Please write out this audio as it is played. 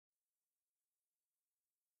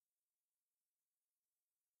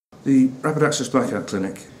The Rapid Access Blackout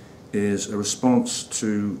Clinic is a response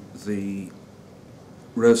to the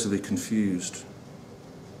relatively confused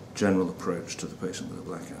general approach to the patient with a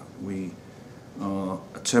blackout. We are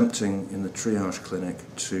attempting in the triage clinic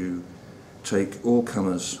to take all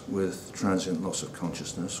comers with transient loss of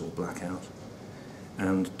consciousness or blackout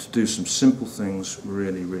and to do some simple things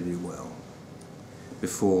really, really well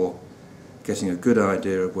before getting a good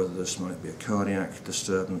idea of whether this might be a cardiac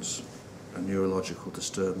disturbance, a neurological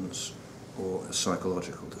disturbance, or a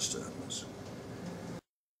psychological disturbance.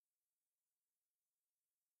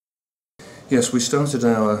 Yes, we started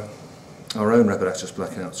our own Rapid Access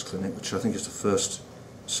Blackouts clinic, which I think is the first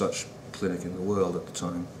such clinic in the world at the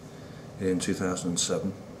time, in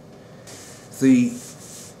 2007. The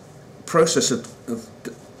process of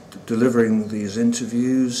delivering these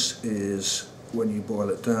interviews is, when you boil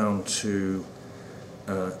it down to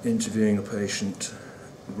interviewing a patient,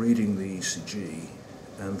 reading the ECG,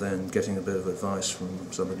 and then getting a bit of advice from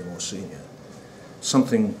somebody more senior.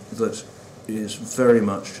 Something that is very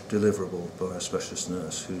much deliverable by a specialist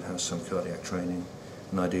nurse who has some cardiac training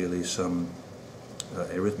and ideally some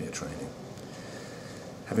arrhythmia training.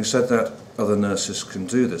 Having said that, other nurses can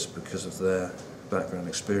do this because of their background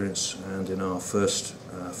experience, and in our first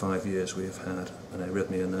 5 years we have had an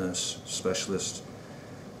arrhythmia nurse specialist,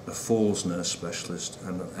 a falls nurse specialist,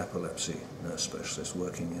 and an epilepsy nurse specialist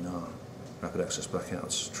working in our Rapid Access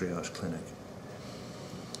Blackouts triage clinic.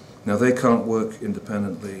 Now, they can't work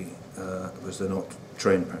independently because they're not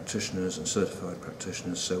trained practitioners and certified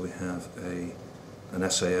practitioners, so we have an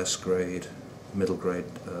SAS grade, middle grade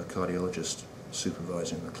cardiologist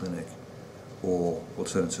supervising the clinic, or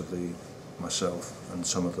alternatively myself and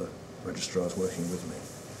some of the registrars working with me.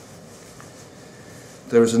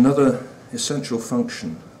 There is another essential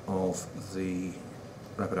function of the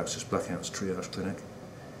Rapid Access Blackouts triage clinic,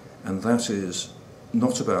 and that is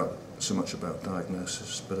not so much about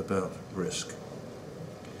diagnosis, but about risk.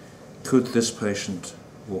 Could this patient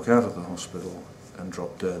walk out of the hospital and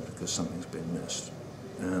drop dead because something's been missed?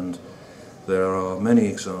 And there are many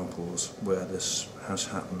examples where this has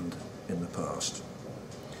happened in the past.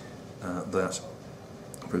 That,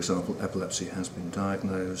 for example, epilepsy has been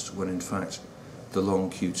diagnosed when in fact the long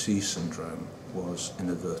QT syndrome was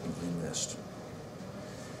inadvertently missed.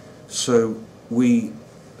 So we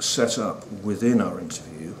set up within our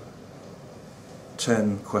interview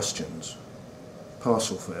 10 questions, pass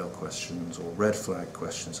or fail questions, or red flag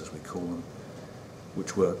questions as we call them,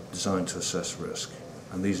 which were designed to assess risk.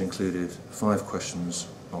 And these included 5 questions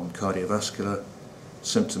on cardiovascular,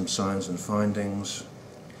 symptoms, signs and findings,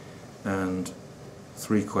 and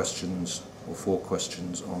 3 questions or 4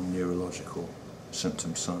 questions on neurological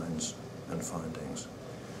symptoms, signs and findings.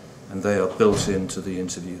 And they are built into the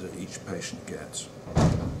interview that each patient gets.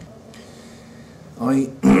 I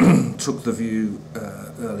took the view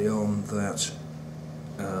early on that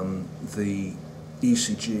the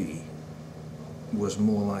ECG was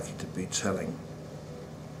more likely to be telling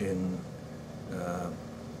in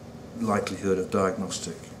likelihood of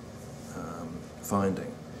diagnostic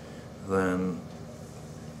finding than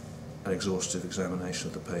an exhaustive examination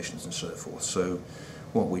of the patients and so forth. So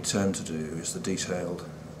what we tend to do is the detailed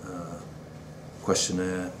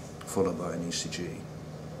questionnaire followed by an ECG.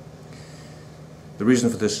 The reason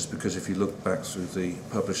for this is because if you look back through the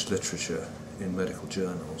published literature in medical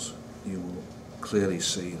journals, you will clearly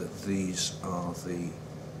see that these are the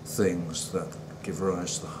things that give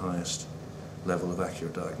rise to the highest level of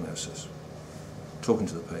accurate diagnosis. Talking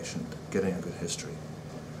to the patient, getting a good history,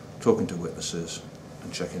 talking to witnesses,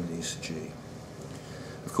 and checking the ECG.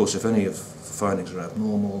 Of course, if any of the findings are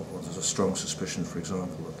abnormal, or there's a strong suspicion, for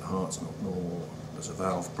example, that the heart's not normal, there's a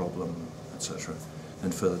valve problem, etc.,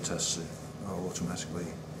 then further tests are automatically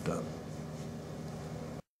done.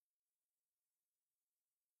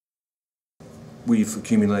 We've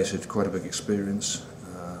accumulated quite a big experience,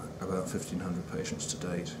 about 1,500 patients to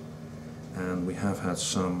date, and we have had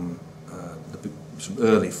some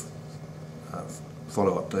early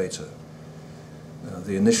follow-up data.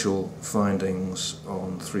 The initial findings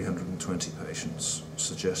on 320 patients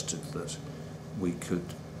suggested that we could,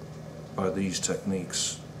 by these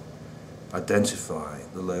techniques, identify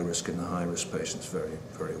the low risk and the high risk patients very,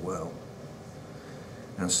 very well,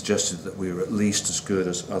 and suggested that we were at least as good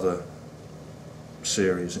as other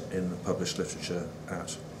series in the published literature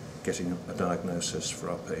at getting a diagnosis for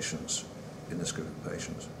our patients in this group of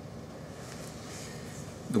patients.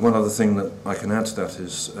 The one other thing that I can add to that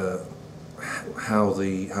is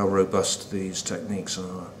how robust these techniques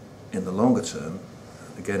are in the longer term.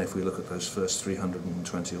 Again, if we look at those first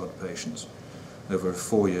 320 odd patients over a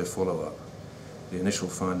 4-year follow-up, the initial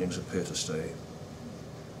findings appear to stay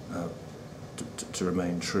to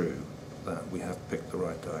remain true, that we have picked the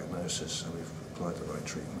right diagnosis and we've applied the right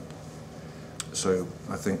treatment. So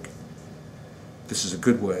I think this is a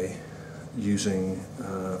good way, using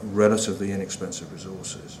relatively inexpensive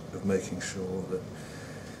resources, of making sure that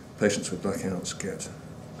patients with blackouts get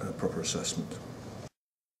proper assessment.